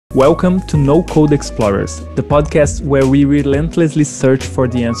Welcome to No Code Explorers, the podcast where we relentlessly search for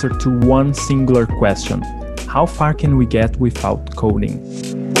the answer to one singular question. How far can we get without coding?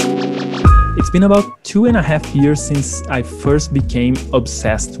 It's been about 2.5 years since I first became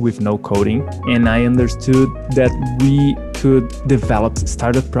obsessed with no coding, and I understood that we could develop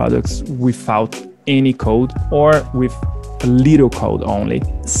startup products without any code or with a little code only.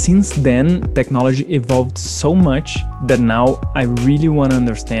 Since then, technology evolved so much that now I really want to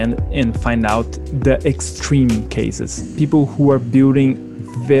understand and find out the extreme cases. People who are building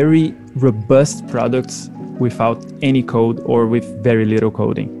very robust products without any code or with very little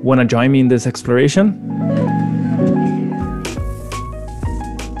coding. Want to join me in this exploration?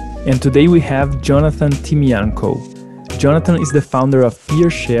 And today we have Jonathan Timianko. Jonathan is the founder of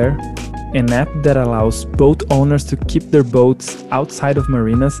PierShare, an app that allows boat owners to keep their boats outside of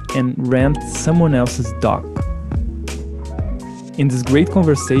marinas and rent someone else's dock. In this great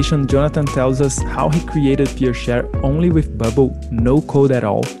conversation, Jonathan tells us how he created PierShare only with Bubble, no code at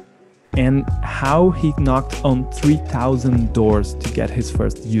all, and how he knocked on 3,000 doors to get his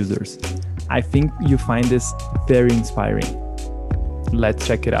first users. I think you find this very inspiring. Let's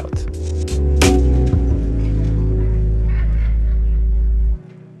check it out.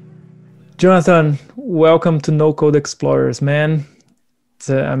 Jonathan, welcome to No Code Explorers, man.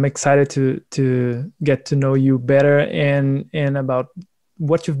 I'm excited to get to know you better and about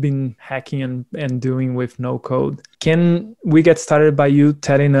what you've been hacking and doing with no code. Can we get started by you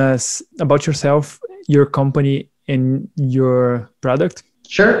telling us about yourself, your company, and your product?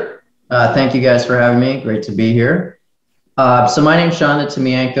 Sure. Thank you guys for having me. Great to be here. So my name's Jonathan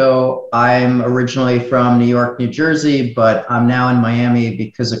Timianko. I'm originally from New York, New Jersey, but I'm now in Miami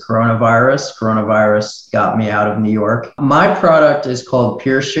because of coronavirus. Coronavirus got me out of New York. My product is called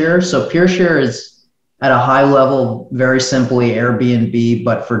PierShare. So PierShare is at a high level, very simply Airbnb,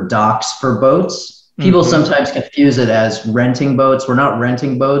 but for docks for boats. People sometimes confuse it as renting boats. We're not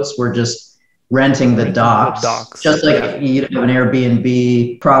renting boats. We're just renting the docks. Just like you have an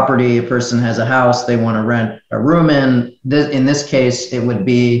Airbnb property, a person has a house, they want to rent a room in. In this case, it would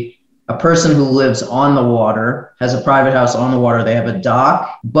be a person who lives on the water, has a private house on the water. They have a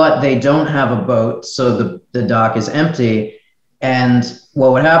dock, but they don't have a boat. So the dock is empty. And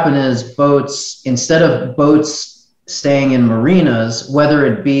what would happen is boats, instead of boats staying in marinas, whether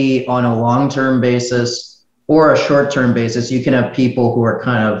it be on a long-term basis or a short-term basis, you can have people who are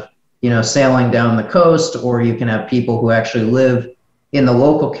kind of sailing down the coast, or you can have people who actually live in the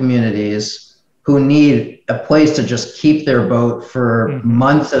local communities who need a place to just keep their boat for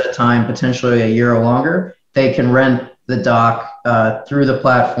months at a time, potentially a year or longer. They can rent the dock through the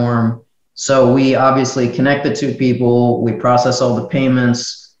platform. So we obviously connect the two people, we process all the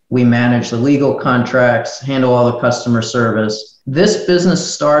payments, we manage the legal contracts, handle all the customer service. This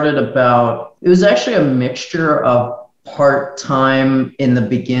business started it was actually a mixture of part-time in the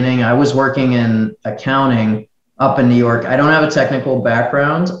beginning. I was working in accounting up in New York. I don't have a technical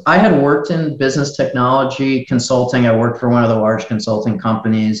background. I had worked in business technology consulting. I worked for one of the large consulting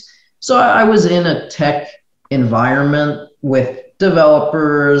companies. So I was in a tech environment with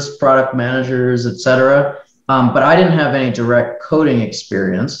developers, product managers, etc. But I didn't have any direct coding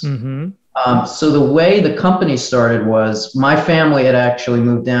experience. So the way the company started was my family had actually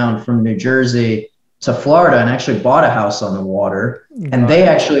moved down from New Jersey to Florida and actually bought a house on the water. And they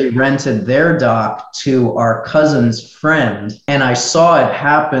actually rented their dock to our cousin's friend. And I saw it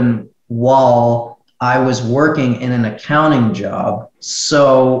happen while I was working in an accounting job.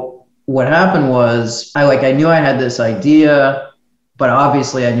 So what happened was I knew I had this idea, but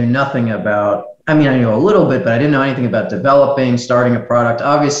obviously I knew nothing about, I knew a little bit, but I didn't know anything about developing, starting a product.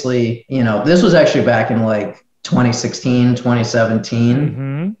 Obviously, this was actually back in 2016,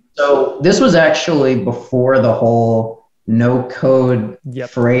 2017. So this was actually before the whole no code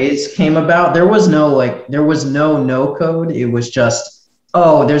phrase came about. There was no no code. It was just,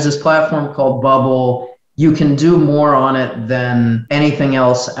 there's this platform called Bubble. You can do more on it than anything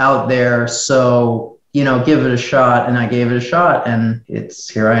else out there. So, give it a shot. And I gave it a shot, and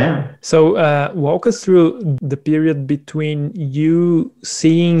here I am. So walk us through the period between you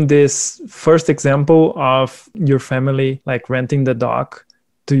seeing this first example of your family, renting the dock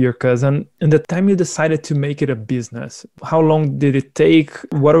to your cousin, and the time you decided to make it a business. How long did it take?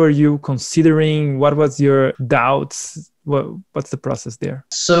 What were you considering? What was your doubts? What's the process there?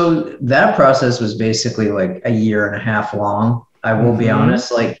 So that process was basically a year and a half long. I will be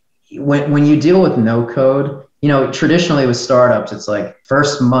honest. When you deal with no code, traditionally with startups, it's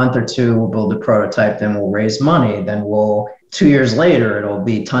first month or two, we'll build a prototype, then we'll raise money, then 2 years later, it'll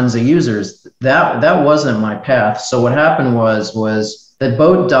be tons of users. That wasn't my path. So what happened was the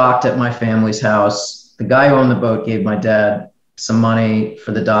boat docked at my family's house. The guy who owned the boat gave my dad some money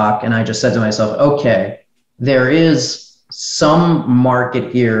for the dock. And I just said to myself, okay, there is some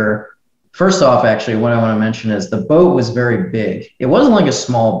market here. First off, actually, what I want to mention is the boat was very big. It wasn't like a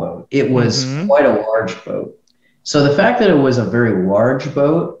small boat. It was quite a large boat. So the fact that it was a very large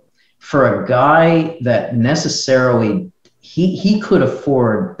boat for a guy that necessarily, he could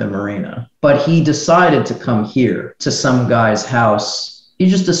afford the marina, but he decided to come here to some guy's house. He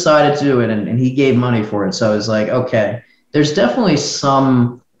just decided to do it, and he gave money for it. So I was like, okay, there's definitely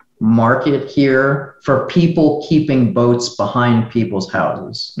some market here for people keeping boats behind people's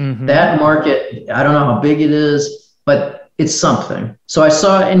houses. That market, I don't know how big it is, but it's something. So I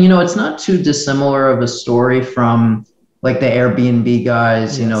saw, and it's not too dissimilar of a story from like the Airbnb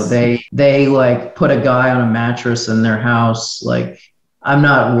guys. They like put a guy on a mattress in their house. Like, I'm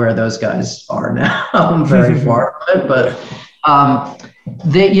not where those guys are now. I'm very far from it, but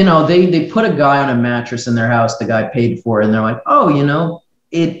they put a guy on a mattress in their house. The guy paid for it, and they're like, oh,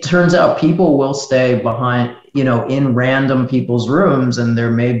 it turns out people will stay behind, in random people's rooms, and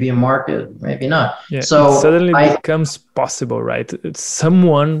there may be a market, maybe not. Yeah, so it suddenly becomes possible, right?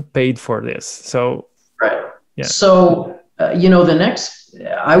 Someone paid for this. So, right. Yeah. So,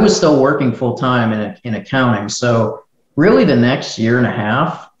 I was still working full time in accounting. So really the next year and a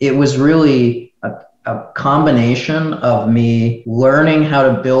half, it was really a combination of me learning how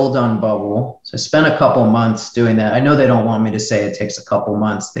to build on Bubble. So I spent a couple months doing that. I know they don't want me to say it takes a couple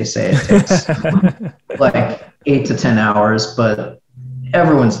months. They say it takes like 8 to 10 hours, but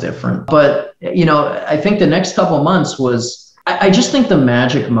everyone's different. But, I think the next couple of months was, I just think the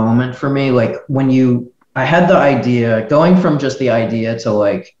magic moment for me, like I had the idea, going from just the idea to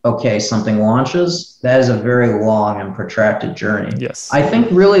like, okay, something launches, that is a very long and protracted journey. Yes. I think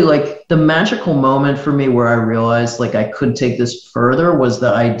really like the magical moment for me where I realized like I could take this further was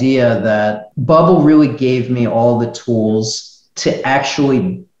the idea that Bubble really gave me all the tools to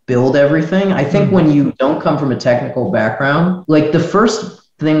actually build everything. I think when you don't come from a technical background, like the first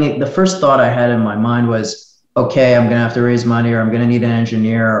thought I had in my mind was, okay, I'm going to have to raise money, or I'm going to need an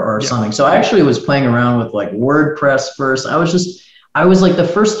engineer or something. So I actually was playing around with like WordPress first. I was like the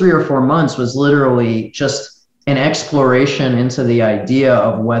first 3 or 4 months was literally just an exploration into the idea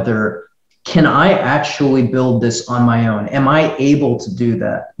of whether can I actually build this on my own? Am I able to do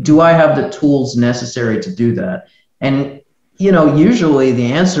that? Do I have the tools necessary to do that? And, usually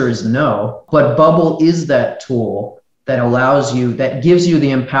the answer is no, but Bubble is that tool that allows you, that gives you the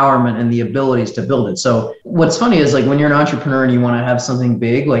empowerment and the abilities to build it. So what's funny is like when you're an entrepreneur and you want to have something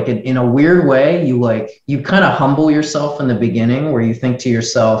big, like in a weird way, you kind of humble yourself in the beginning, where you think to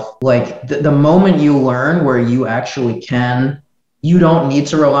yourself, like the moment you learn where you actually you don't need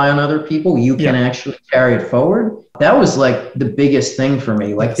to rely on other people, you can actually carry it forward. That was like the biggest thing for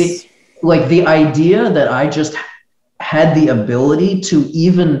me. Like the idea that I just had the ability to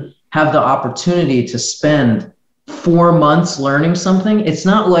even have the opportunity to spend 4 months learning something. It's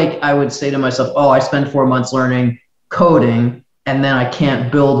not like I would say to myself, oh, I spend 4 months learning coding and then I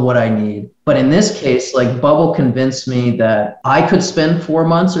can't build what I need. But in this case, like Bubble convinced me that I could spend 4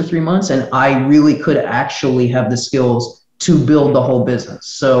 months or 3 months and I really could actually have the skills to build the whole business.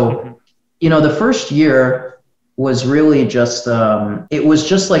 So, the first year was really just, it was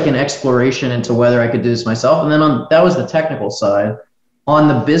just like an exploration into whether I could do this myself. And then that was the technical side. On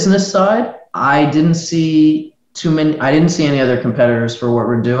the business side, I didn't see any other competitors for what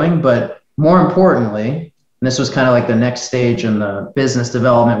we're doing, but more importantly, and this was kind of like the next stage in the business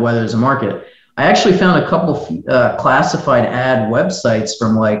development, whether there's a market, I actually found a couple classified ad websites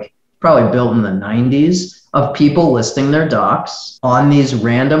from like probably built in the 90s of people listing their docs on these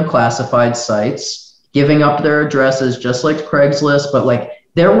random classified sites, giving up their addresses just like Craigslist, but like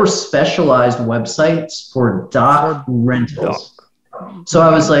there were specialized websites for dock rentals. So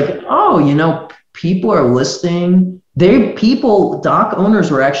I was like, oh, people are listing, dock owners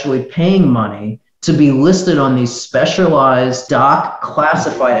were actually paying money to be listed on these specialized dock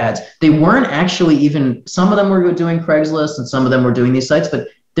classified ads. They weren't actually even, some of them were doing Craigslist and some of them were doing these sites, but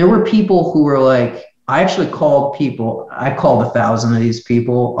there were people who were like, I called 1,000 of these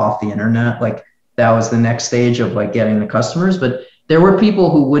people off the internet. Like that was the next stage of like getting the customers, but there were people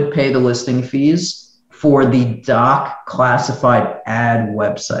who would pay the listing fees for the dock classified ad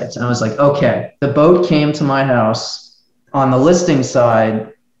websites. And I was like, okay, the boat came to my house. On the listing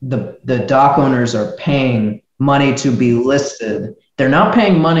side, the dock owners are paying money to be listed. They're not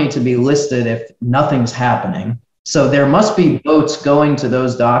paying money to be listed if nothing's happening. So there must be boats going to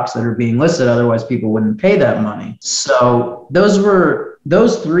those docks that are being listed. Otherwise people wouldn't pay that money. So those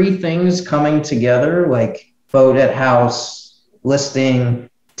 3 things coming together, like boat at house, listing,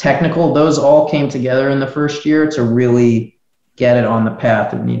 technical, those all came together in the first year to really get it on the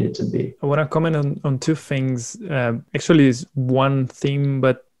path it needed to be. I want to comment on two things. Actually, it's one theme,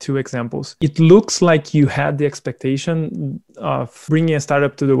 but two examples. It looks like you had the expectation of bringing a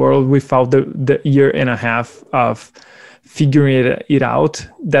startup to the world without the year and a half of figuring it out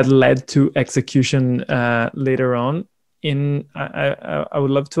that led to execution later on. And I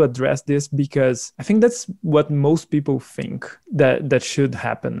would love to address this because I think that's what most people think that should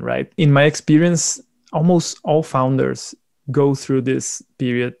happen, right? In my experience, almost all founders go through this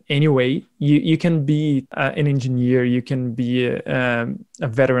period anyway. You can be an engineer, you can be a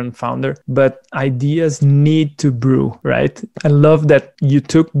veteran founder, but ideas need to brew, right? I love that you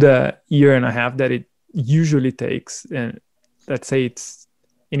took the year and a half that it usually takes, and let's say it's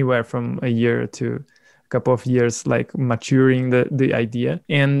anywhere from a year to a couple of years, like maturing the idea.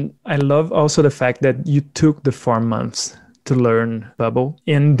 And I love also the fact that you took the 4 months to learn Bubble.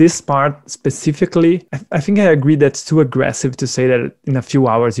 In this part specifically, I think I agree that's too aggressive to say that in a few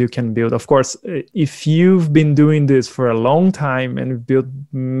hours you can build. Of course, if you've been doing this for a long time and built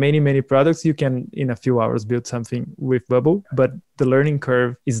many products, you can in a few hours build something with Bubble, but the learning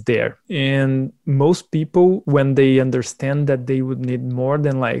curve is there. And most people, when they understand that they would need more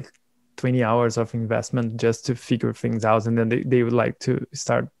than like 20 hours of investment just to figure things out, and then they would like to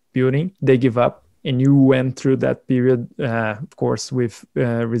start building, they give up. And you went through that period, of course, with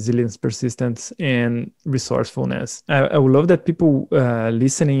resilience, persistence, and resourcefulness. I would love that people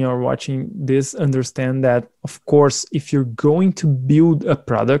listening or watching this understand that, of course, if you're going to build a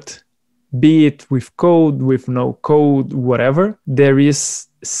product, be it with code, with no code, whatever, there is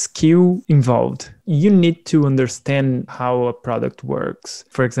skill involved. You need to understand how a product works.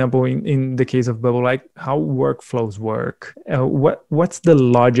 For example, in the case of Bubble, like how workflows work, what's the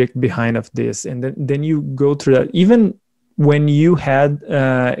logic behind of this? And then you go through that. Even when you had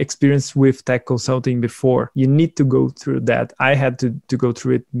experience with tech consulting before, you need to go through that. I had to go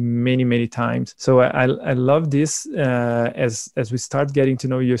through it many times. So I love this as we start getting to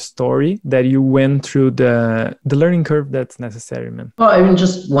know your story, that you went through the learning curve that's necessary, man. Well, I mean,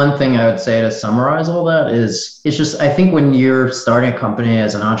 just one thing I would say to summarize all that is, it's just, I think when you're starting a company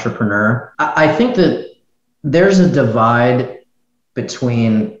as an entrepreneur, I think that there's a divide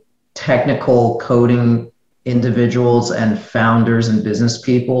between technical coding individuals and founders and business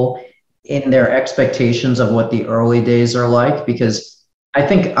people in their expectations of what the early days are like, because I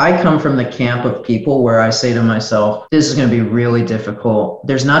think I come from the camp of people where I say to myself, this is going to be really difficult.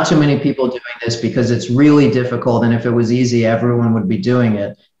 There's not too many people doing this because it's really difficult. And if it was easy, everyone would be doing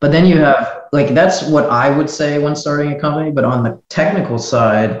it. But then you have, like, that's what I would say when starting a company. But on the technical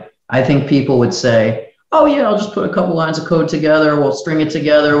side, I think people would say, oh yeah, I'll just put a couple lines of code together. We'll string it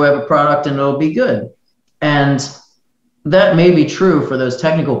together. We have a product and it'll be good. And that may be true for those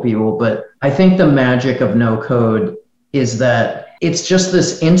technical people, but I think the magic of no code is that it's just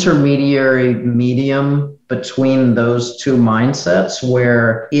this intermediary medium between those two mindsets,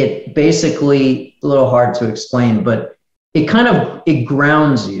 where it basically, a little hard to explain, but it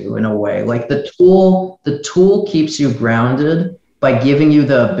grounds you in a way. Like the tool keeps you grounded by giving you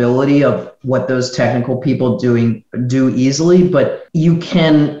the ability of what those technical people do easily, but you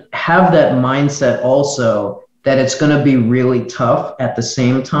can have that mindset also that it's going to be really tough at the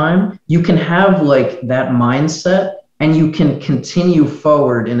same time. You can have like that mindset and you can continue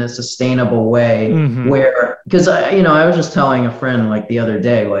forward in a sustainable way where, because I was just telling a friend like the other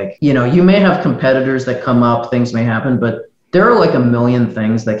day, like, you may have competitors that come up, things may happen, but there are like a million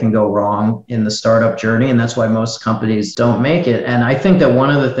things that can go wrong in the startup journey. And that's why most companies don't make it. And I think that one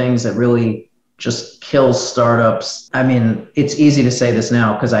of the things that really just kills startups, I mean, it's easy to say this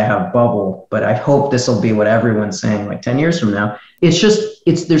now because I have Bubble, but I hope this will be what everyone's saying like 10 years from now.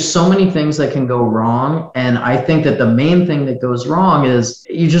 There's so many things that can go wrong. And I think that the main thing that goes wrong is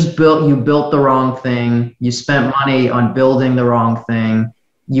you built the wrong thing. You spent money on building the wrong thing.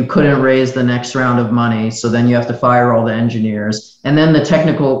 You couldn't raise the next round of money. So then you have to fire all the engineers. And then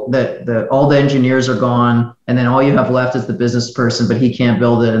all the engineers are gone. And then all you have left is the business person, but he can't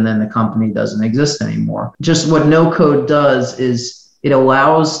build it. And then the company doesn't exist anymore. Just what no code does is it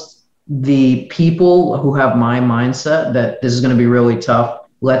allows the people who have my mindset that this is going to be really tough,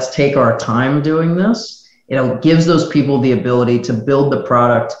 let's take our time doing this. It gives those people the ability to build the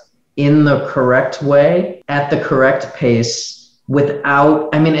product in the correct way, at the correct pace,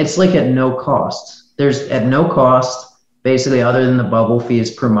 it's like at no cost. There's at no cost, basically, other than the Bubble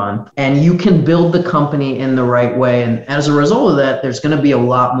fees per month. And you can build the company in the right way. And as a result of that, there's going to be a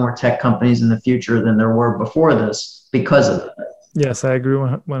lot more tech companies in the future than there were before this because of that. Yes, I agree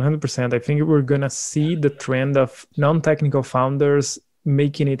 100%. I think we're going to see the trend of non-technical founders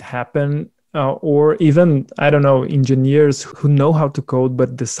making it happen, or even, I don't know, engineers who know how to code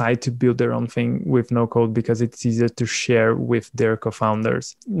but decide to build their own thing with no code because it's easier to share with their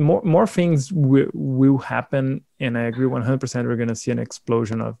co-founders. More things will happen, and I agree 100% we're going to see an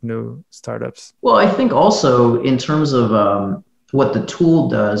explosion of new startups. Well, I think also in terms of what the tool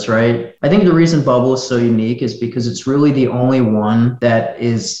does, right? I think the reason Bubble is so unique is because it's really the only one that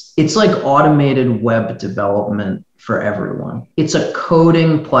it's like automated web development for everyone. It's a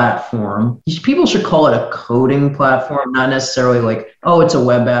coding platform. People should call it a coding platform, not necessarily like, oh, it's a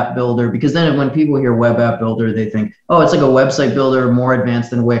web app builder, because then when people hear web app builder, they think, oh, it's like a website builder more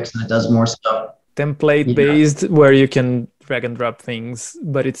advanced than Wix and it does more stuff. Template based, where you can drag and drop things,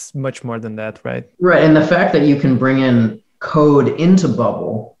 but it's much more than that, right? Right. And the fact that you can bring in code into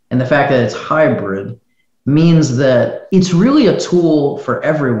Bubble and the fact that it's hybrid means that it's really a tool for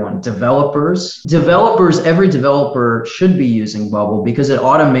everyone. Developers, every developer should be using Bubble because it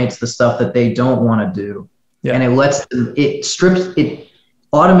automates the stuff that they don't want to do. Yeah. And it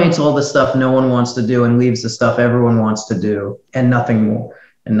automates all the stuff no one wants to do and leaves the stuff everyone wants to do and nothing more.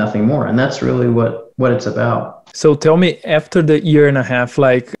 And that's really what it's about. So tell me, after the year and a half,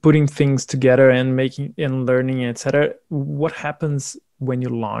 like putting things together and making and learning, etc., what happens when you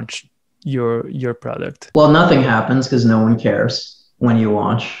launch your product? Well, nothing happens because no one cares when you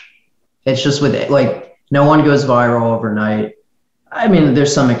launch. It's just no one goes viral overnight. I mean,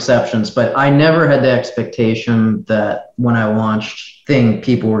 there's some exceptions, but I never had the expectation that when I launched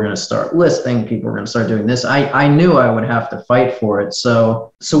people were going to start listing, people were going to start doing this. I knew I would have to fight for it.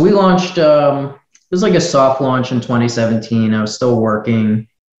 So we launched, it was like a soft launch in 2017. I was still working.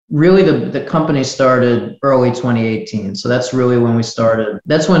 Really, the company started early 2018. So that's really when we started.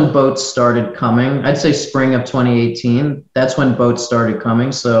 That's when boats started coming. I'd say spring of 2018. That's when boats started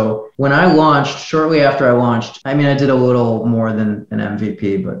coming. So when I launched, shortly after I launched, I mean, I did a little more than an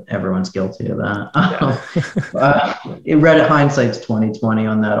MVP, but everyone's guilty of that. Yeah. Reddit hindsight's 2020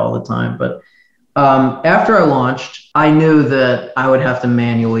 on that all the time. But after I launched, I knew that I would have to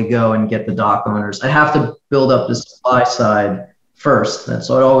manually go and get the doc owners. I have to build up the supply side first.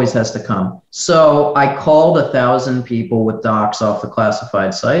 So it always has to come. So I called 1,000 people with docs off the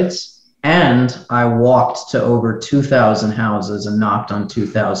classified sites, and I walked to over 2,000 houses and knocked on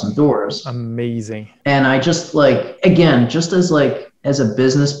 2,000 doors. Amazing. And I just again, just as a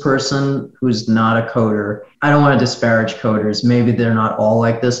business person who's not a coder, I don't want to disparage coders. Maybe they're not all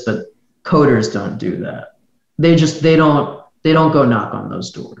like this, but coders don't do that. They don't go knock on those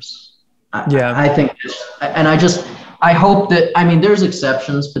doors. I think, and I hope that, I mean, there's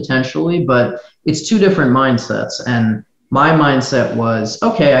exceptions potentially, but it's two different mindsets. And my mindset was,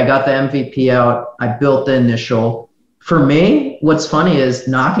 okay, I got the MVP out. I built the initial. For me, what's funny is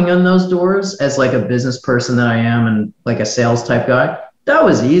knocking on those doors as like a business person that I am and like a sales type guy, that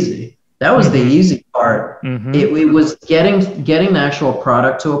was easy. That was the easy part. It was getting the actual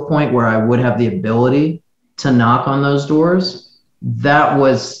product to a point where I would have the ability to knock on those doors. That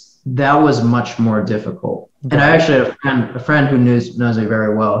was much more difficult. And I actually had a friend who knows me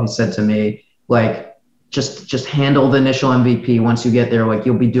very well. He said to me, just handle the initial MVP. Once you get there,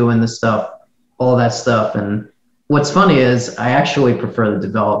 you'll be doing the stuff, all that stuff. And what's funny is I actually prefer the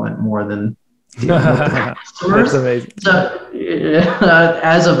development more than dealing with the customers. That's amazing. So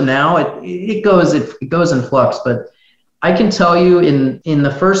as of now, it goes in flux. But I can tell you in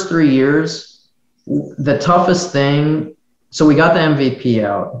the first 3 years, the toughest thing. So we got the MVP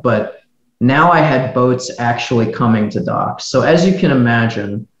out, but now I had boats actually coming to docks. So as you can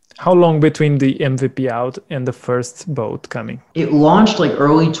imagine. How long between the MVP out and the first boat coming? It launched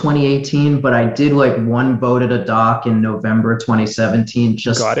early 2018, but I did one boat at a dock in November 2017,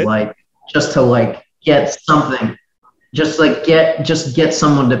 just to get something, get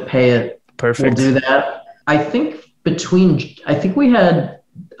someone to pay it. Perfect. We'll do that. I think we had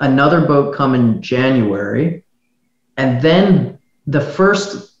another boat come in January, and then the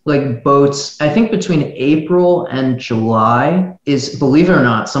first boats, I think between April and July is, believe it or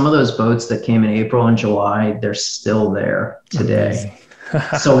not, some of those boats that came in April and July, they're still there today.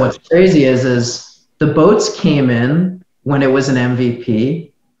 So what's crazy is the boats came in when it was an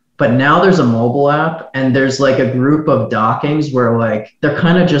MVP, but now there's a mobile app and there's a group of dockings where they're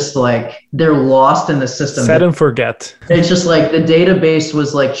kind of just they're lost in the system. Set and forget. It's just the database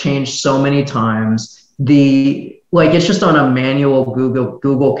was changed so many times. It's just on a manual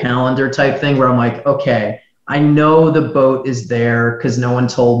Google Calendar type thing where I'm okay, I know the boat is there because no one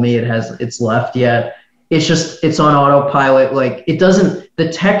told me it's left yet. It's on autopilot.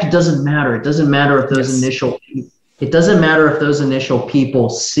 The tech doesn't matter. It doesn't matter if those initial it doesn't matter if those initial people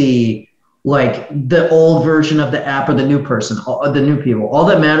see like the old version of the app or the new person, the new people. All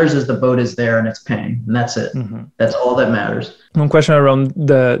that matters is the boat is there and it's paying, and that's it. That's all that matters. One question around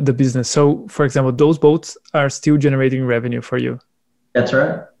the business. So, for example, those boats are still generating revenue for you. That's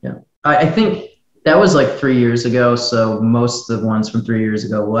right. Yeah. I think that was like 3 years ago. So most of the ones from 3 years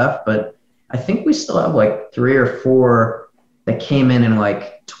ago left, but I think we still have like 3 or 4 that came in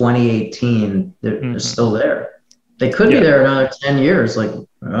like 2018. They're still there. They could be there another 10 years. Like,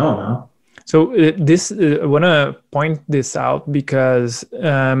 I don't know. So I want to point this out because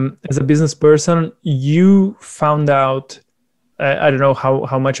as a business person, you found out, I don't know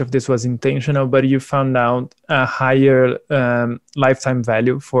how much of this was intentional, but you found out a higher lifetime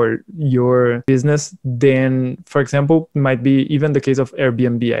value for your business than, for example, might be even the case of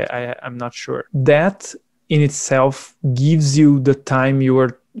Airbnb. I'm not sure. That in itself gives you the time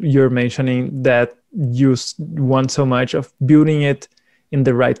you're mentioning that you want so much of building it in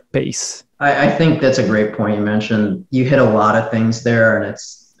the right pace. I think that's a great point you mentioned. You hit a lot of things there, and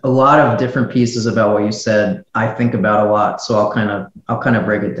it's a lot of different pieces about what you said I think about a lot. So I'll kind of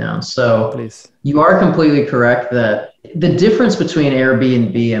break it down. So please. You are completely correct that the difference between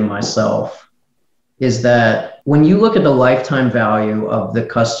Airbnb and myself is that when you look at the lifetime value of the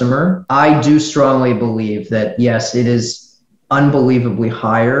customer, I do strongly believe that yes, it is unbelievably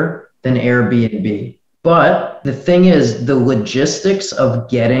higher than Airbnb. But the thing is, the logistics of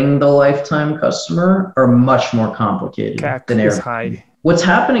getting the lifetime customer are much more complicated than Airbnb. High. What's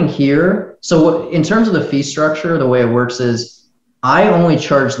happening here, so in terms of the fee structure, the way it works is I only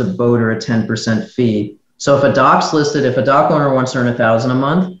charge the boater a 10% fee. So if a dock's listed, if a dock owner wants to earn $1,000 a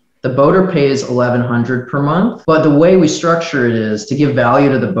month, the boater pays $1,100 per month. But the way we structure it is to give value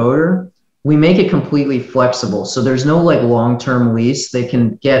to the boater. We make it completely flexible. So there's no like long-term lease. They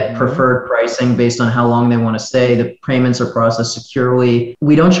can get preferred pricing based on how long they want to stay. The payments are processed securely.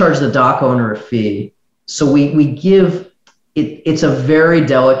 We don't charge the dock owner a fee. So we give it, it's a very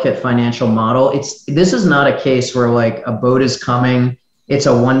delicate financial model. This is not a case where like a boat is coming, it's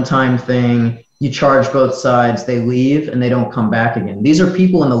a one-time thing. You charge both sides, they leave and they don't come back again. These are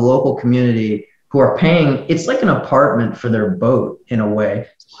people in the local community who are paying, it's like an apartment for their boat in a way.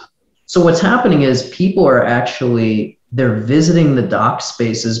 So what's happening is people are actually, they're visiting the dock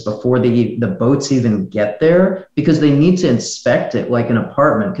spaces before the boats even get there because they need to inspect it like an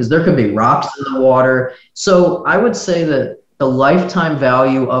apartment because there could be rocks in the water. So I would say that the lifetime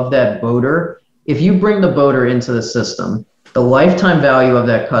value of that boater, if you bring the boater into the system, the lifetime value of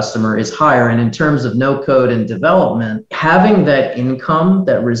that customer is higher. And in terms of no code and development, having that income,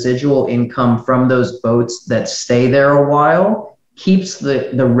 that residual income from those boats that stay there a while, keeps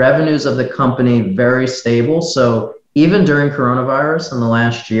the revenues of the company very stable. So even during coronavirus in the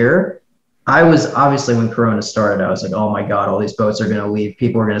last year, I was obviously when Corona started, I was like, oh my God, all these boats are going to leave.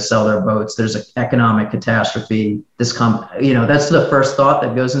 People are going to sell their boats. There's an economic catastrophe. That's the first thought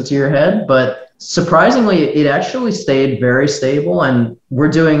that goes into your head. But surprisingly, it actually stayed very stable and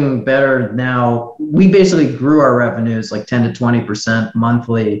we're doing better now. We basically grew our revenues like 10 to 20%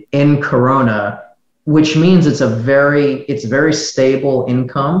 monthly in Corona, which means it's very stable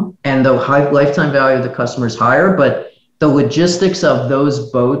income and the high lifetime value of the customer is higher, but the logistics of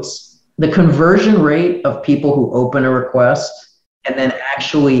those boats, the conversion rate of people who open a request and then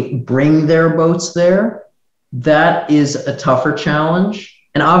actually bring their boats there, that is a tougher challenge.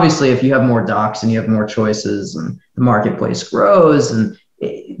 And obviously, if you have more docks and you have more choices and the marketplace grows, and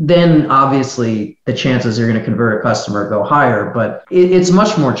then obviously the chances you're going to convert a customer go higher, but it's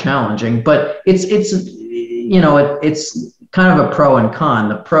much more challenging. But it's kind of a pro and con.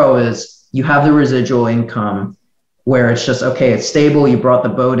 The pro is you have the residual income where it's just, okay, it's stable. You brought the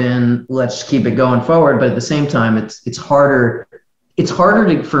boat in, let's keep it going forward. But at the same time, it's harder. It's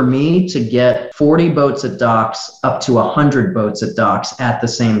harder for me to get 40 boats at docks up to 100 boats at docks at the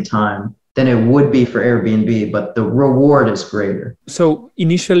same time than it would be for Airbnb, but the reward is greater. So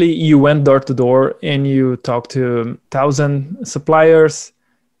initially you went door to door and you talked to 1,000 suppliers,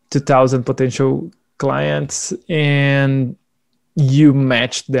 2,000 potential clients, and you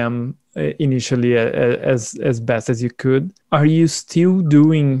matched them initially as best as you could. Are you still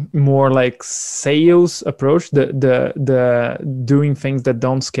doing more like sales approach, the doing things that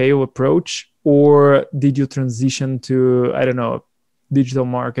don't scale approach, or did you transition to, I don't know, digital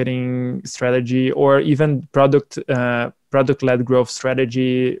marketing strategy or even product-led growth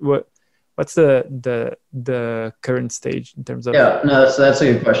strategy? What's the current stage in terms of? Yeah, no, that's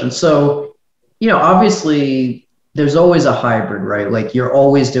a good question. So, obviously there's always a hybrid, right? Like you're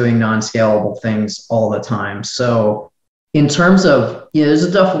always doing non-scalable things all the time. So In terms of,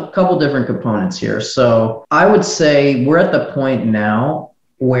 there's a couple different components here. So I would say we're at the point now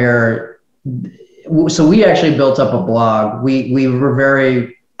where, so we actually built up a blog.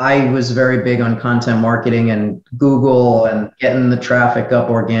 I was very big on content marketing and Google and getting the traffic up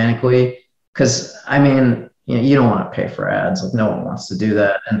organically. Cause I mean, you don't want to pay for ads. Like no one wants to do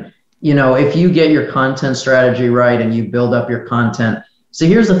that. And, if you get your content strategy right and you build up your content. So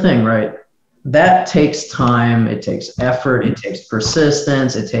here's the thing, right? That takes time. It takes effort. It takes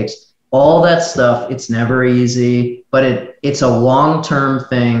persistence. It takes all that stuff. It's never easy, but it's a long-term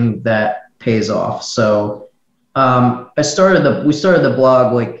thing that pays off. So we started the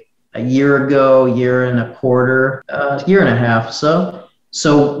blog like a year ago, year and a quarter, year and a half.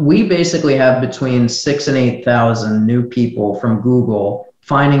 So we basically have between 6,000 and 8,000 new people from Google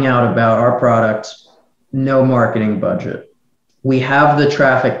finding out about our product, no marketing budget. We have the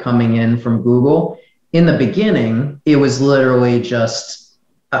traffic coming in from Google. In the beginning, it was literally just,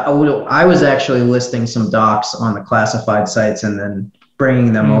 I was actually listing some docs on the classified sites and then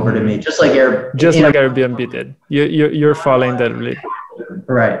bringing them over to me, just like Airbnb did. You're following that lead.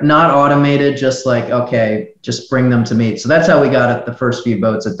 Right. Not automated, just like, okay, just bring them to me. So that's how we got at the first few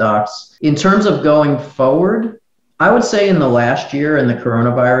boats at docs. In terms of going forward, I would say in the last year, in the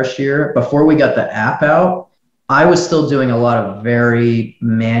coronavirus year, before we got the app out, I was still doing a lot of very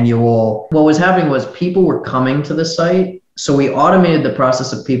manual. What was happening was people were coming to the site. So we automated the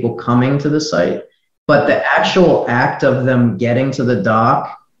process of people coming to the site, but the actual act of them getting to the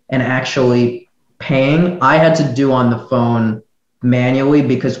dock and actually paying, I had to do on the phone manually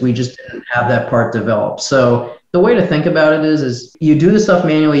because we just didn't have that part developed. So the way to think about it is you do the stuff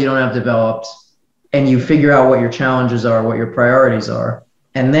manually you don't have developed, and you figure out what your challenges are, what your priorities are.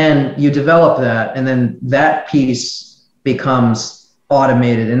 And then you develop that, and then that piece becomes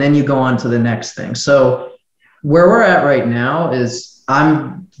automated, and then you go on to the next thing. So where we're at right now is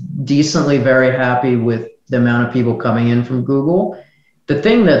I'm decently very happy with the amount of people coming in from Google. The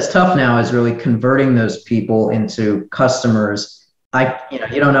thing that's tough now is really converting those people into customers.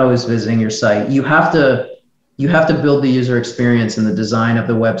 You don't know who's visiting your site. You have to build the user experience and the design of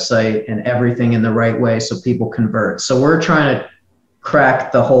the website and everything in the right way so people convert. So we're trying to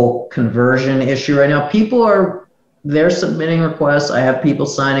crack the whole conversion issue right now. They're submitting requests. I have people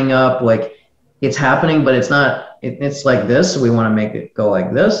signing up, like it's happening, but it's like this. So we want to make it go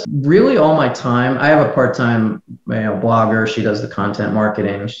like this. Really all my time, I have a part-time blogger. She does the content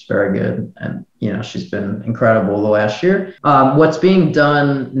marketing. She's very good. And, she's been incredible the last year. What's being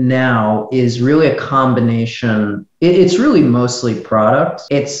done now is really a combination. It's really mostly product.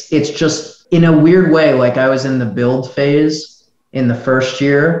 It's just in a weird way, like I was in the build phase in the first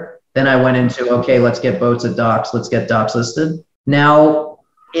year. Then I went into, okay, let's get boats at docks. Let's get docks listed. Now,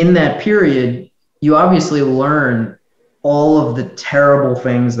 in that period, you obviously learn all of the terrible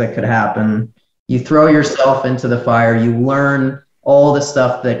things that could happen. You throw yourself into the fire. You learn all the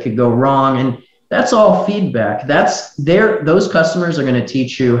stuff that could go wrong. And that's all feedback. Those customers are going to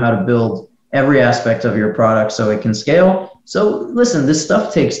teach you how to build every aspect of your product so it can scale. So listen, this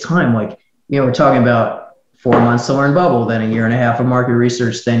stuff takes time. Like, we're talking about 4 months to learn Bubble, then a year and a half of market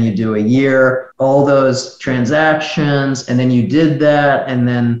research, then you do a year, all those transactions, and then you did that. And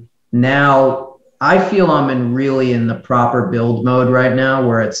then now I feel I'm really in the proper build mode right now,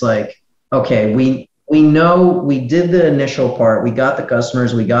 where it's like, okay, we know we did the initial part, we got the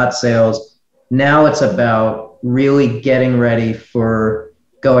customers, we got sales. Now it's about really getting ready for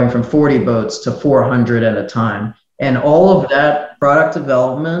going from 40 boats to 400 at a time. And all of that product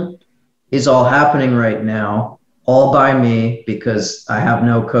development is all happening right now, all by me, because I have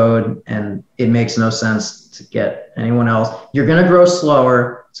no code and it makes no sense to get anyone else. You're going to grow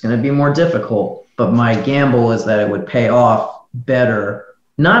slower. It's going to be more difficult, but my gamble is that it would pay off better.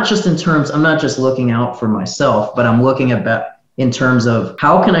 Not just in terms, I'm not just looking out for myself, but I'm looking in terms of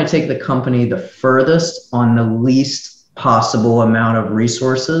how can I take the company the furthest on the least possible amount of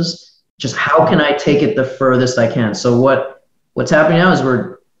resources? Just how can I take it the furthest I can? So what's happening now is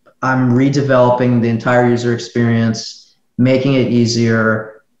I'm redeveloping the entire user experience, making it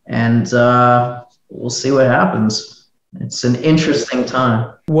easier, and we'll see what happens. It's an interesting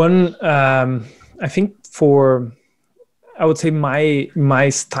time. I think I would say my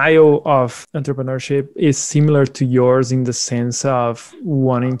style of entrepreneurship is similar to yours in the sense of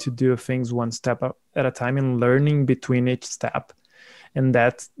wanting to do things one step at a time and learning between each step. And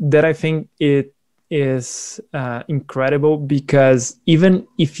that I think it is incredible, because even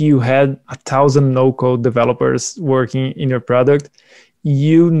if you had 1,000 no-code developers working in your product,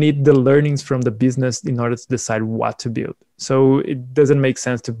 you need the learnings from the business in order to decide what to build. So it doesn't make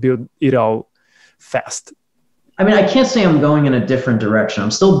sense to build it all fast. I mean, I can't say I'm going in a different direction. I'm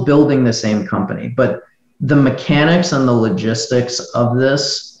still building the same company, but the mechanics and the logistics of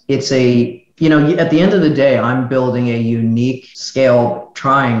this, it's at the end of the day, I'm building a unique scale,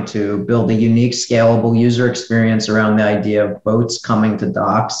 trying to build a unique scalable user experience around the idea of boats coming to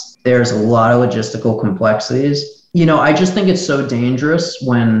docks. There's a lot of logistical complexities. I just think it's so dangerous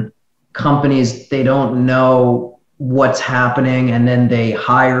when companies, they don't know what's happening and then they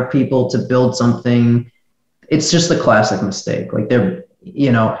hire people to build something. It's just the classic mistake. Like I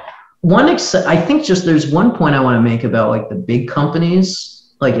think just there's one point I want to make about like the big companies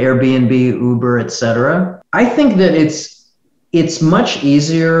like Airbnb, Uber, etc. I think that it's much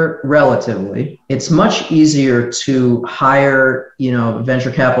easier, relatively, it's much easier to hire,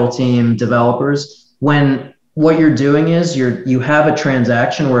 venture capital team developers when what you're doing is you have a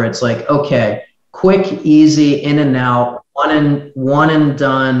transaction where it's like, okay, quick, easy, in and out, one and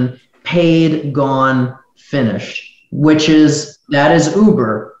done, paid, gone, finished, that is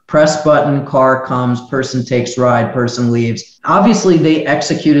Uber. Press button, car comes, person takes ride, person leaves. Obviously, they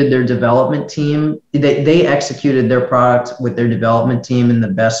executed their development team. They executed their product with their development team in the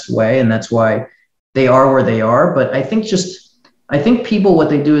best way, and that's why they are where they are. But I think people, what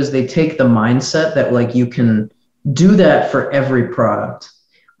they do is they take the mindset that like you can do that for every product.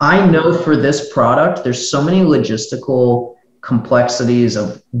 I know for this product, there's so many logistical complexities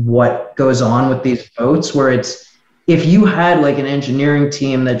of what goes on with these boats where if you had like an engineering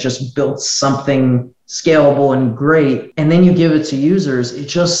team that just built something scalable and great, and then you give it to users,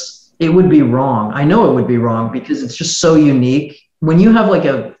 it would be wrong. I know it would be wrong because it's just so unique. When you have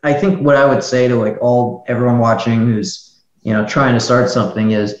I think what I would say to like everyone watching who's, trying to start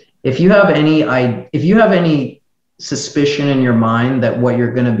something is if you have any suspicion in your mind that what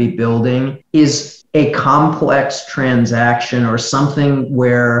you're going to be building is a complex transaction or something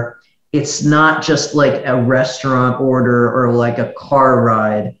where it's not just like a restaurant order or like a car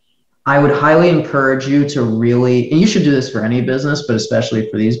ride, I would highly encourage you to really, and you should do this for any business, but especially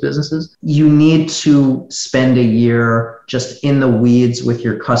for these businesses, you need to spend a year just in the weeds with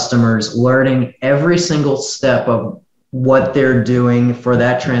your customers, learning every single step of what they're doing for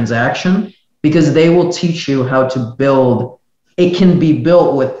that transaction, because they will teach you how to build. It can be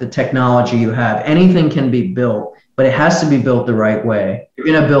built with the technology you have. Anything can be built, but it has to be built the right way. You're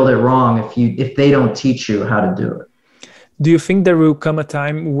going to build it wrong if they don't teach you how to do it. Do you think there will come a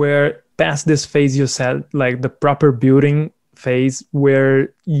time where past this phase you said, like the proper building phase,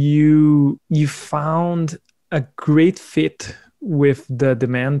 where you found a great fit with the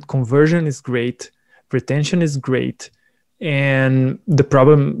demand, conversion is great, retention is great, and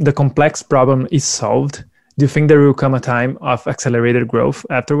the complex problem is solved? Do you think there will come a time of accelerated growth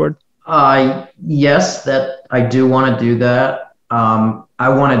afterward? Yes, that I do want to do that. I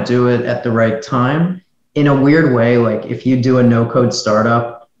want to do it at the right time. In a weird way, like if you do a no-code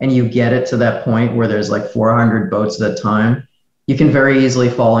startup and you get it to that point where there's like 400 boats at a time, you can very easily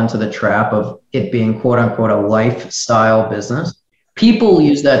fall into the trap of it being quote unquote a lifestyle business. People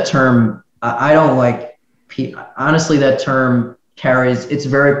use that term. I don't like, honestly, that term it's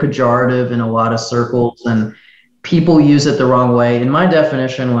very pejorative in a lot of circles and people use it the wrong way. In my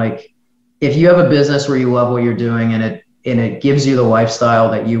definition, like if you have a business where you love what you're doing and it gives you the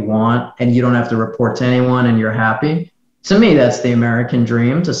lifestyle that you want and you don't have to report to anyone and you're happy, to me, that's the American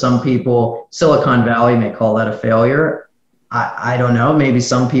dream. To some people, Silicon Valley may call that a failure. I don't know. Maybe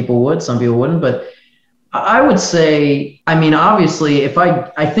some people would, some people wouldn't. But I would say, I mean, obviously,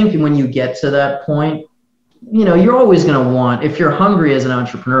 I think when you get to that point, you're always going to want, if you're hungry as an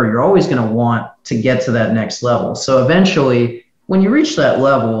entrepreneur, you're always going to want to get to that next level. So eventually, when you reach that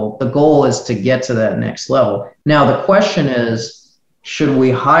level, the goal is to get to that next level. Now, the question is, should we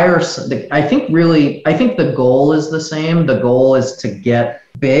hire? I think the goal is the same. The goal is to get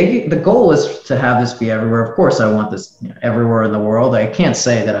big. The goal is to have this be everywhere. Of course, I want this everywhere in the world. I can't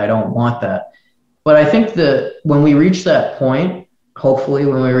say that I don't want that. But I think that when we reach that point, hopefully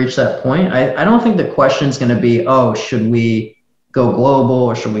when we reach that point, I don't think the question is going to be, oh, should we go global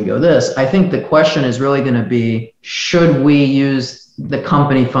or should we go this? I think the question is really going to be, should we use the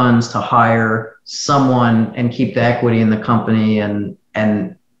company funds to hire someone and keep the equity in the company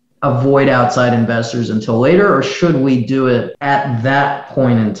and avoid outside investors until later, or should we do it at that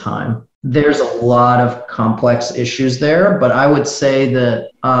point in time? There's a lot of complex issues there, but I would say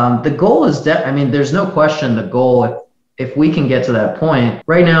that the goal is there's no question the goal, if we can get to that point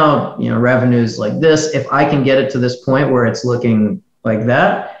right now, revenues like this, if I can get it to this point where it's looking like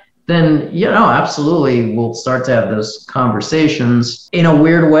that, then, absolutely we'll start to have those conversations. In a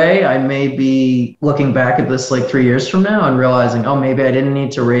weird way, I may be looking back at this like 3 years from now and realizing, oh, maybe I didn't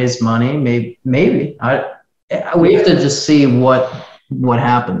need to raise money. Maybe we have to just see what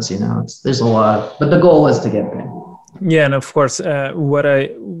happens. There's a lot, but the goal is to get big. Yeah, and of course, what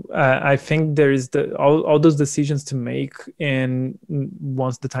I think there is all those decisions to make, and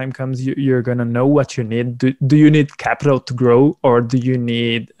once the time comes, you're gonna know what you need. Do you need capital to grow, or do you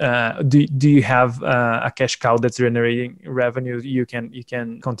need do you have a cash cow that's generating revenue? You can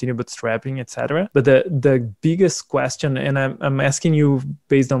continue bootstrapping, etc. But the biggest question, and I'm asking you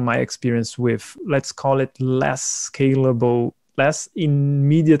based on my experience with, let's call it less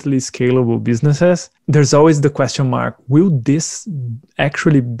immediately scalable businesses, there's always the question mark: will this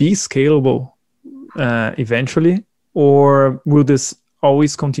actually be scalable eventually, or will this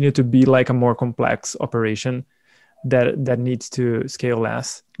always continue to be like a more complex operation that needs to scale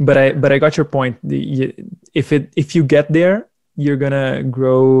less? But I got your point. If you get there, you're gonna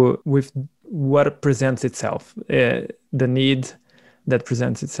grow with what presents itself, the need that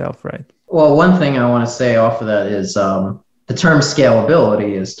presents itself, right? Well, one thing I want to say off of that is the term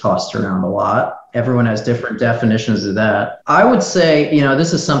scalability is tossed around a lot. Everyone has different definitions of that. I would say,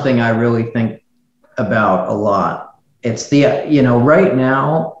 this is something I really think about a lot. It's right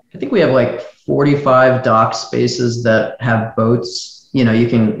now, I think we have like 45 dock spaces that have boats.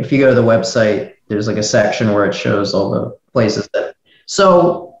 If you go to the website, there's like a section where it shows all the places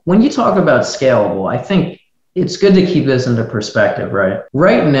so when you talk about scalable, I think it's good to keep this into perspective, right?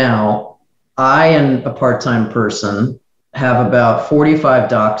 Right now, I and a part-time person have about 45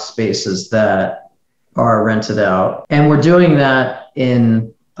 dock spaces that are rented out. And we're doing that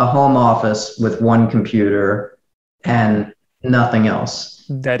in a home office with one computer and nothing else.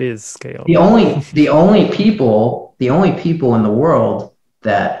 That is scale. The only people in the world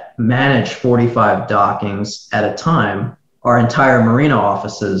that manage 45 dockings at a time are entire marina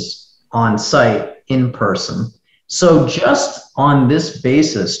offices on site in person. So just on this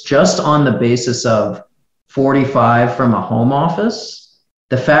basis, just on the basis of 45 from a home office,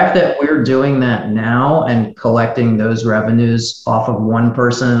 the fact that we're doing that now and collecting those revenues off of one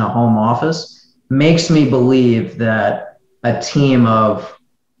person in a home office makes me believe that a team of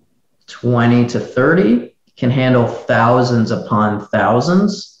 20 to 30 can handle thousands upon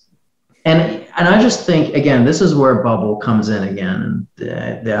thousands. And I just think, again, this is where Bubble comes in again.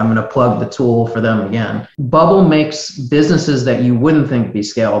 And I'm going to plug the tool for them again. Bubble makes businesses that you wouldn't think be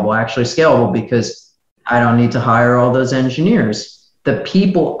scalable actually scalable, because I don't need to hire all those engineers.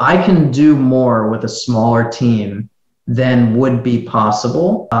 I can do more with a smaller team than would be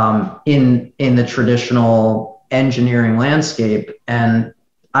possible in the traditional engineering landscape. And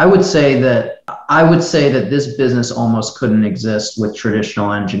I would say that this business almost couldn't exist with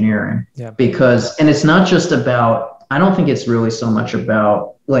traditional engineering. Yeah. And it's not just about, I don't think it's really so much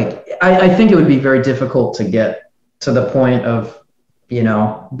about, I think it would be very difficult to get to the point of, the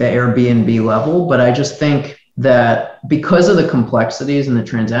Airbnb level, but I just think that because of the complexities and the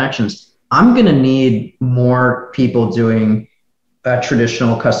transactions, I'm going to need more people doing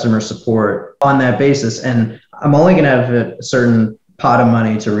traditional customer support on that basis. And I'm only going to have a certain pot of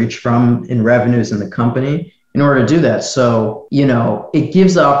money to reach from in revenues in the company in order to do that. So, it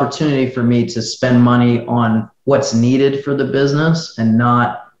gives the opportunity for me to spend money on what's needed for the business and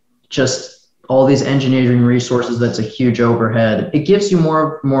not just all these engineering resources. That's a huge overhead. It gives you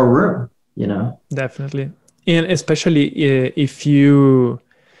more room, Definitely. And especially if you,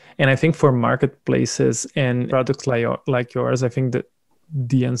 and I think for marketplaces and products like yours, I think that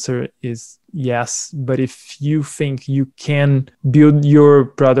the answer is yes. But if you think you can build your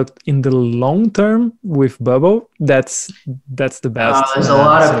product in the long term with Bubble, that's the best. There's a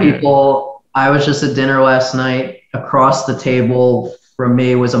lot of people. I was just at dinner last night. Across the table from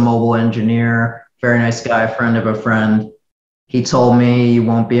me was a mobile engineer, very nice guy, friend of a friend. He told me you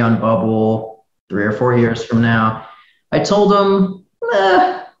won't be on Bubble 3 or 4 years from now. I told him,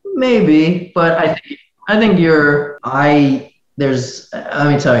 maybe, but I think let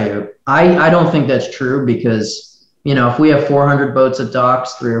me tell you, I don't think that's true, because, if we have 400 boats at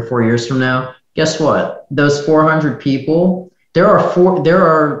docks 3 or 4 years from now, guess what? Those 400 people, there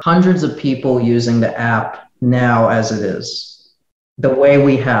are hundreds of people using the app now as it is, the way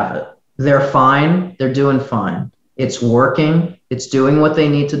we have it. They're fine. They're doing fine. It's working. It's doing what they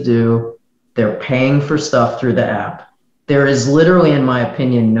need to do. They're paying for stuff through the app. There is literally, in my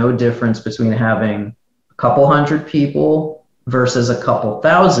opinion, no difference between having a couple hundred people versus a couple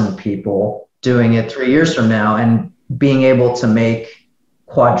thousand people doing it 3 years from now and being able to make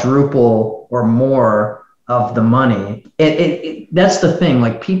quadruple or more of the money. That's the thing.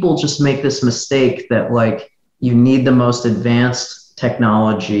 People just make this mistake that you need the most advanced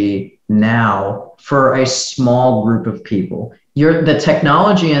technology now for a small group of people. the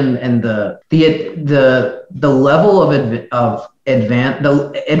technology and the level of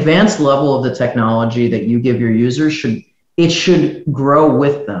advanced level of the technology that you give your users should grow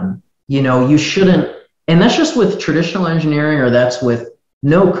with them. You shouldn't, and that's just with traditional engineering, or that's with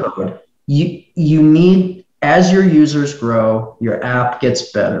no code. You need, as your users grow, your app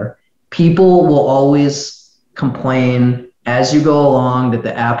gets better. People will always complain as you go along that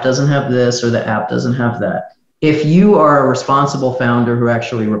the app doesn't have this or the app doesn't have that. If you are a responsible founder who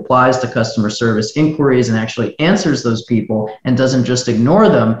actually replies to customer service inquiries and actually answers those people and doesn't just ignore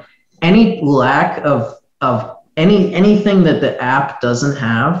them, any lack of anything that the app doesn't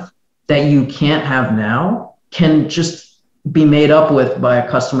have that you can't have now can just be made up with by a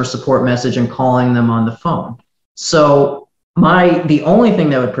customer support message and calling them on the phone. So the only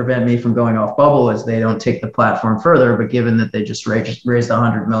thing that would prevent me from going off Bubble is they don't take the platform further. But given that they just raised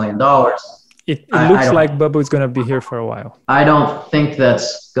 $100 million, it looks like Bubble is going to be here for a while. I don't think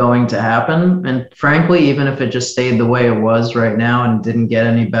that's going to happen. And frankly, even if it just stayed the way it was right now and didn't get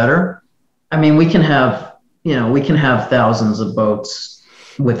any better, I mean, we can have thousands of boats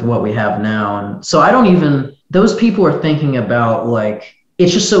with what we have now. And so those people are thinking about, like,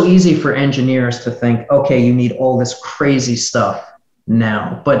 it's just so easy for engineers to think, okay, you need all this crazy stuff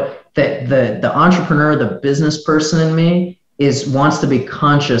now. But the entrepreneur, the business person in me wants to be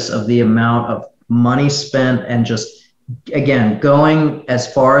conscious of the amount of money spent and just, again, going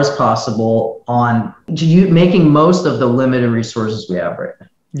as far as possible on making most of the limited resources we have right now.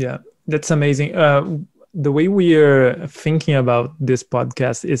 Yeah, that's amazing. The way we are thinking about this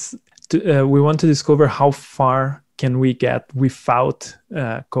podcast is we want to discover how far can we get without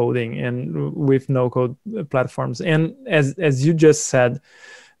coding and with no-code platforms. And as you just said,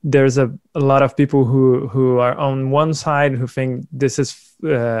 there's a lot of people who are on one side who think this is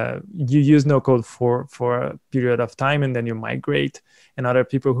you use no code for a period of time and then you migrate, and other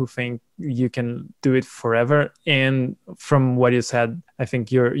people who think you can do it forever. And from what you said, I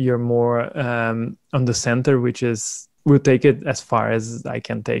think you're more on the center, which is we'll take it as far as I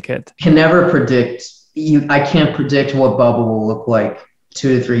can take it. Can never predict. I can't predict what Bubble will look like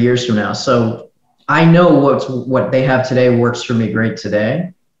 2 to 3 years from now. So I know what they have today works for me great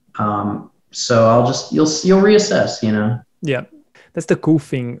today. So you'll reassess, Yeah, that's the cool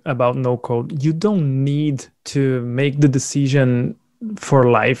thing about no code. You don't need to make the decision for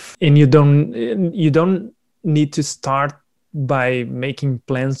life, and you don't need to start by making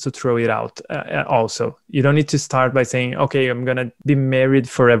plans to throw it out. Also, you don't need to start by saying, okay, I'm gonna be married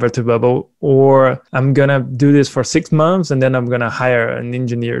forever to Bubble, or I'm gonna do this for 6 months and then I'm gonna hire an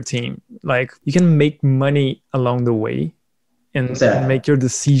engineer team. Like, you can make money along the way and exactly. Make your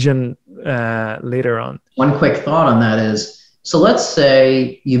decision later on. One quick thought on that is, so let's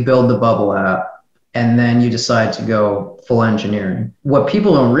say you build the Bubble app and then you decide to go full engineering. What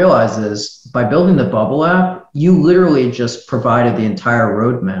people don't realize is, by building the Bubble app, you literally just provided the entire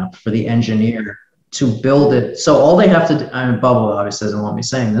roadmap for the engineer to build it. So all they have to do, Bubble obviously doesn't want me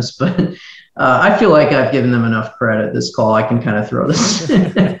saying this, but I feel like I've given them enough credit this call. I can kind of throw this.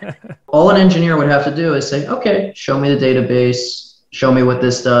 All an engineer would have to do is say, okay, show me the database, show me what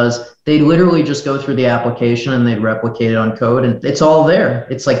this does. They'd literally just go through the application and they'd replicate it on code, and it's all there.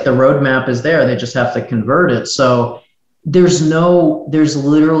 It's like the roadmap is there. They just have to convert it. So there's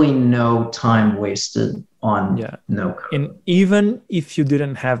literally no time wasted on no code. And even if you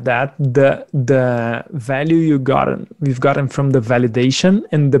didn't have that, the value we've gotten from the validation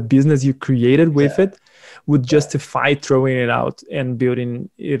and the business you created with it would justify throwing it out and building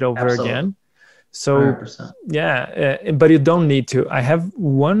it over again. So 100%. But you don't need to. I have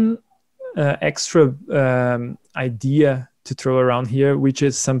one extra idea to throw around here, which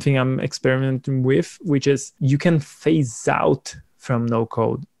is something I'm experimenting with, which is you can phase out from no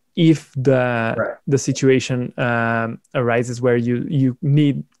code if the situation arises where you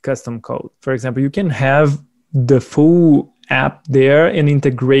need custom code. For example, you can have the full app there and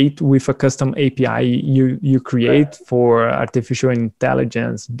integrate with a custom API you create for artificial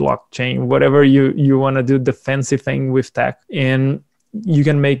intelligence, blockchain, whatever you want to do, the fancy thing with tech. And you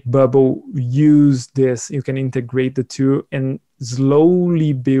can make Bubble use this. You can integrate the two and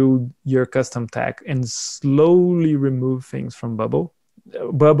slowly build your custom tech and slowly remove things from Bubble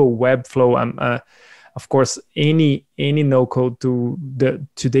Webflow. Of course, any no code tool.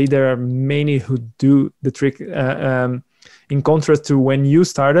 Today there are many who do the trick. In contrast to when you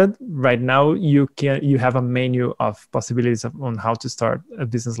started, right now you have a menu of possibilities on how to start a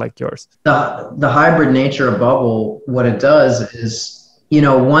business like yours. The hybrid nature of Bubble, what it does is,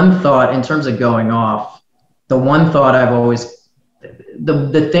 one thought in terms of going off. The one thought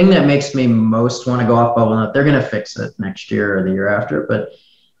the thing that makes me most want to go off bubble nut, they're going to fix it next year or the year after, but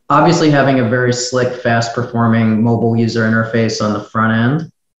obviously having a very slick, fast performing mobile user interface on the front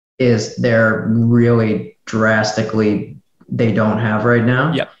end is they're really drastically, they don't have right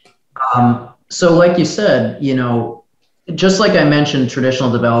now. Yep. So like you said, you know, just like I mentioned,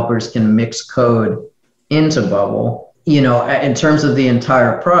 traditional developers can mix code into Bubble. You know, in terms of the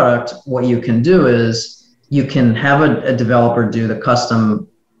entire product, what you can do is you can have a developer do the custom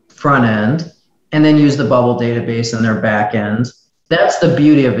front end and then use the Bubble database in their back end. That's the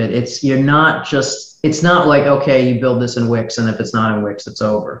beauty of it. It's not like, okay, you build this in Wix, and if it's not in Wix, it's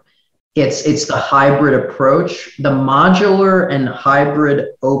over. It's the hybrid approach. The modular and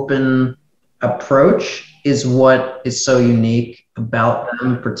hybrid open approach is what is so unique about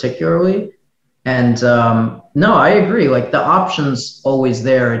them particularly. And no, I agree. Like the option's always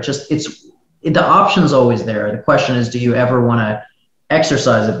there. The option's always there. The question is, do you ever want to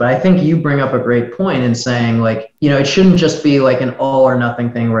exercise it? But I think you bring up a great point in saying, like, you know, it shouldn't just be like an all or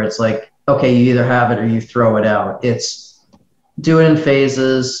nothing thing where it's like, okay, you either have it or you throw it out. It's do it in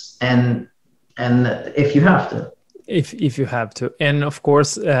phases and if you have to. If you have to. And of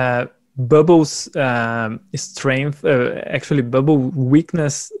course, Bubble's strength, actually Bubble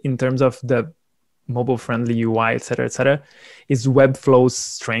weakness in terms of the mobile friendly UI, et cetera, is Webflow's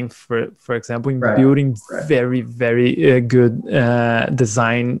strength, for example, in building very, very good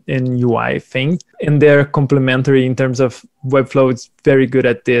design and UI thing. And they're complementary in terms of Webflow is very good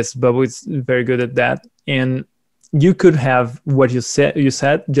at this, Bubble is very good at that. And you could have what you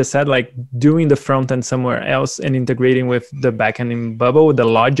said, like doing the front end somewhere else and integrating with the backend in Bubble, the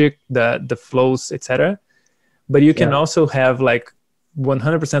logic, the flows, etc. But you can also have like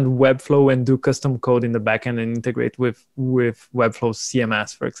 100% Webflow and do custom code in the backend and integrate with Webflow's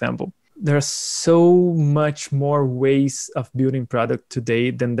CMS, for example. There are so much more ways of building product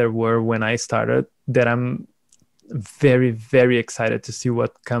today than there were when I started that I'm very, very excited to see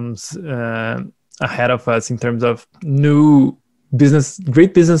what comes ahead of us in terms of new business,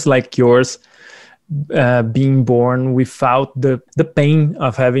 great business like yours being born without the pain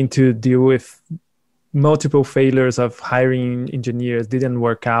of having to deal with multiple failures of hiring engineers didn't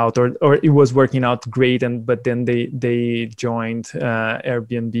work out, or it was working out great, but then they joined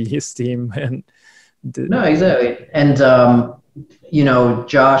Airbnb's team and no, exactly. And you know,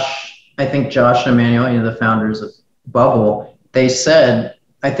 I think Josh and Emmanuel, you know, the founders of Bubble, they said,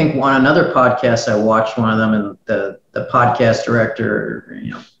 I think on another podcast I watched one of them, and the podcast director,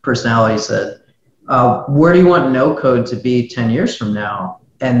 you know, personality said, where do you want no code to be 10 years from now?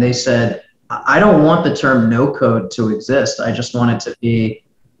 And they said, I don't want the term no code to exist. I just want it to be,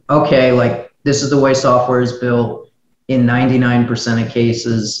 okay, like this is the way software is built in 99% of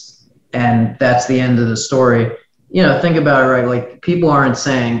cases, and that's the end of the story. You know, think about it, right? Like people aren't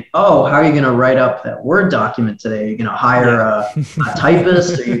saying, oh, how are you going to write up that Word document today? You're going to hire a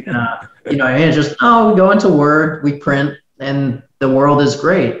typist, or you're going to, you know, and just, oh, we go into Word, we print, and the world is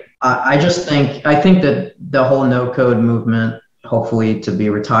great. I think that the whole no code movement, hopefully to be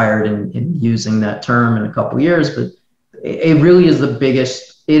retired in using that term in a couple of years, but it really is the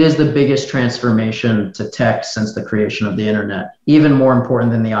biggest transformation to tech since the creation of the internet, even more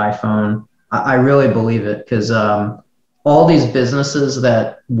important than the iPhone. I really believe it, because all these businesses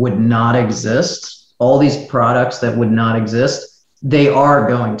that would not exist, all these products that would not exist, they are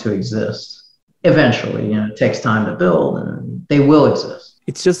going to exist eventually. You know, it takes time to build, and they will exist.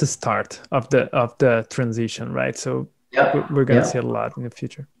 It's just the start of the transition, right? So we're going to see a lot in the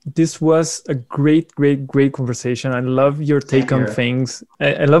future. This was a great conversation. I love your take on things.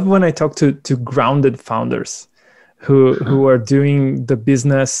 I love when I talk to grounded founders who are doing the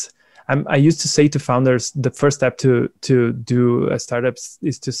business. I used to say to founders, the first step to do a startup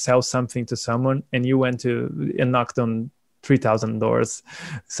is to sell something to someone, and you went and knocked on 3,000 doors.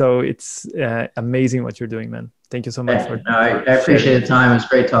 So it's amazing what you're doing, man. Thank you so much. I appreciate the time. It was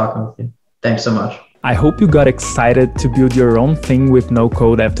great talking with you. Thanks so much. I hope you got excited to build your own thing with no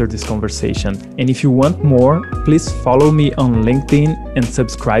code after this conversation. And if you want more, please follow me on LinkedIn and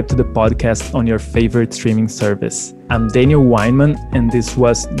subscribe to the podcast on your favorite streaming service. I'm Daniel Weinmann, and this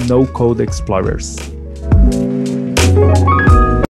was No Code Explorers.